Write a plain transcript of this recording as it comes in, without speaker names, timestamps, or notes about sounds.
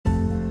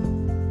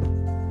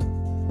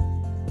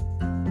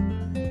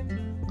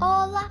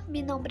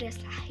mi nombre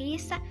es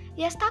Larissa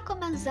y está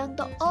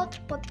comenzando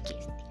otro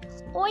podcast.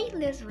 Hoy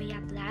les voy a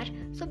hablar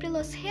sobre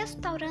los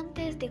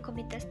restaurantes de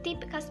comidas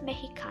típicas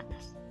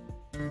mexicanas.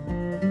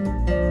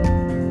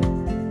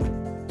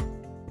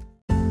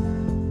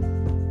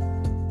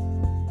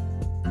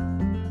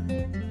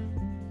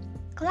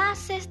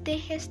 Clases de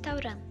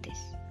restaurantes.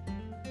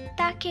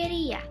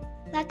 Taquería.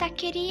 La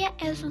taquería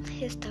es un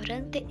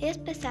restaurante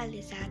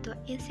especializado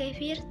en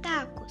servir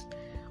tacos,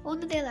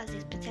 una de las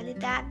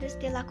especialidades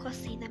de la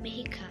cocina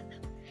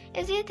mexicana.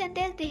 Existen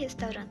desde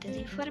restaurantes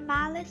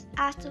informales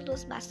hasta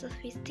los más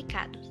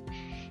sofisticados.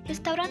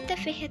 Restaurante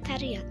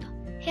vegetariano.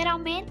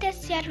 Geralmente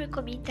sirve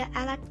comida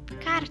a la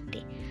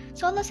carte.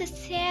 Solo se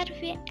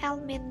sirve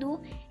el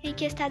menú en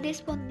que está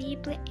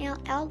disponible en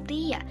el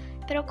día,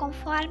 pero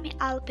conforme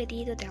al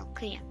pedido del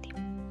cliente.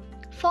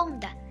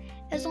 Fonda.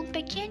 Es un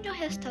pequeño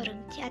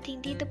restaurante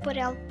atendido por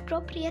el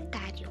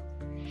propietario.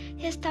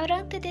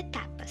 Restaurante de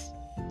tapas.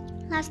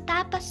 Las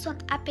tapas son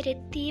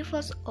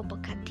aperitivos o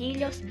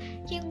bocadillos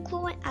que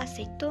incluyen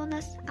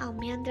aceitunas,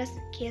 almendras,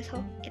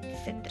 queso,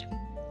 etc.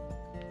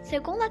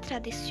 Según la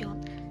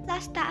tradición,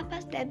 las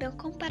tapas deben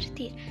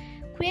compartir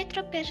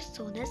 4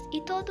 personas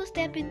y todos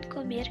deben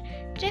comer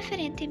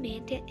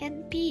preferentemente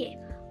en pie,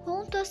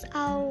 juntos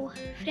al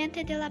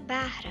frente de la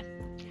barra.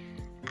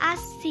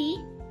 Así,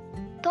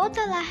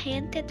 toda la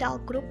gente del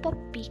grupo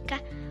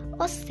pica,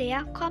 o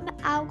sea, come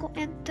algo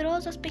en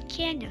trozos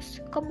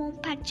pequeños, como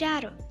un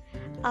pajarro.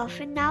 Al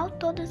final,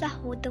 todos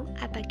ayudan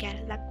a pagar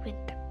la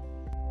cuenta.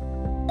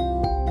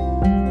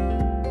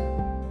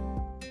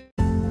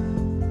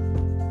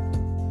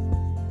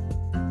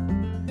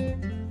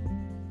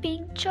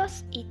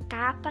 Pinchos y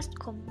tapas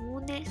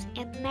comunes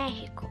en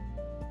México.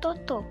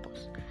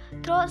 Totopos,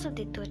 trozos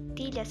de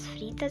tortillas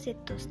fritas y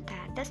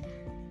tostadas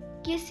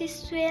que se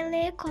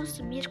suele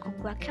consumir con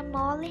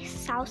guacamole,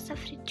 salsa,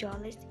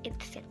 frijoles,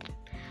 etc.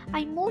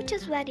 Hay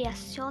muchas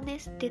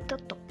variaciones de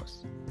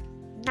totopos.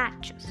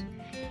 Nachos.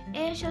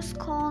 Hechos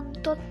con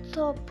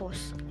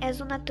totopos. Es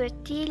una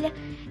tortilla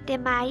de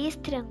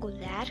maíz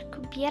triangular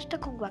cubierta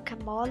con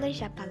guacamole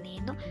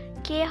japaleno,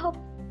 queso,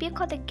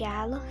 pico de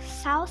gallo,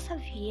 salsa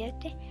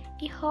verde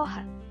y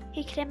roja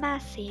y crema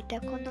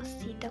ácida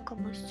conocida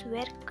como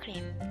sour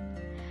cream.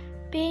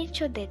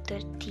 Pecho de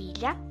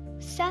tortilla,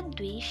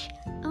 sándwich,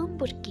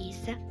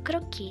 hamburguesa,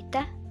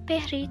 croqueta,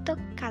 perrito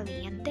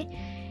caliente,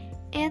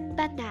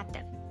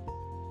 empanada.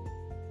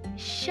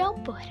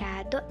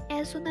 Champurrado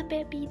es una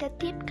bebida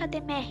típica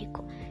de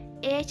México,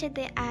 hecha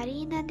de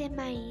harina de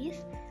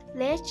maíz,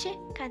 leche,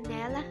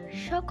 canela,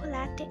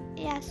 chocolate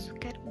y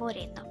azúcar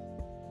moreno.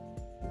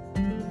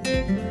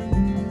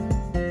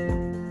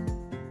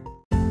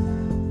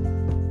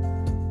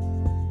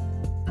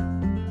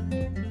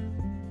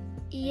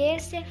 Y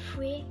ese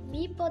fue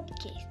mi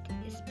podcast.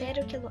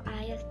 Espero que lo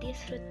hayas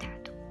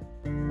disfrutado.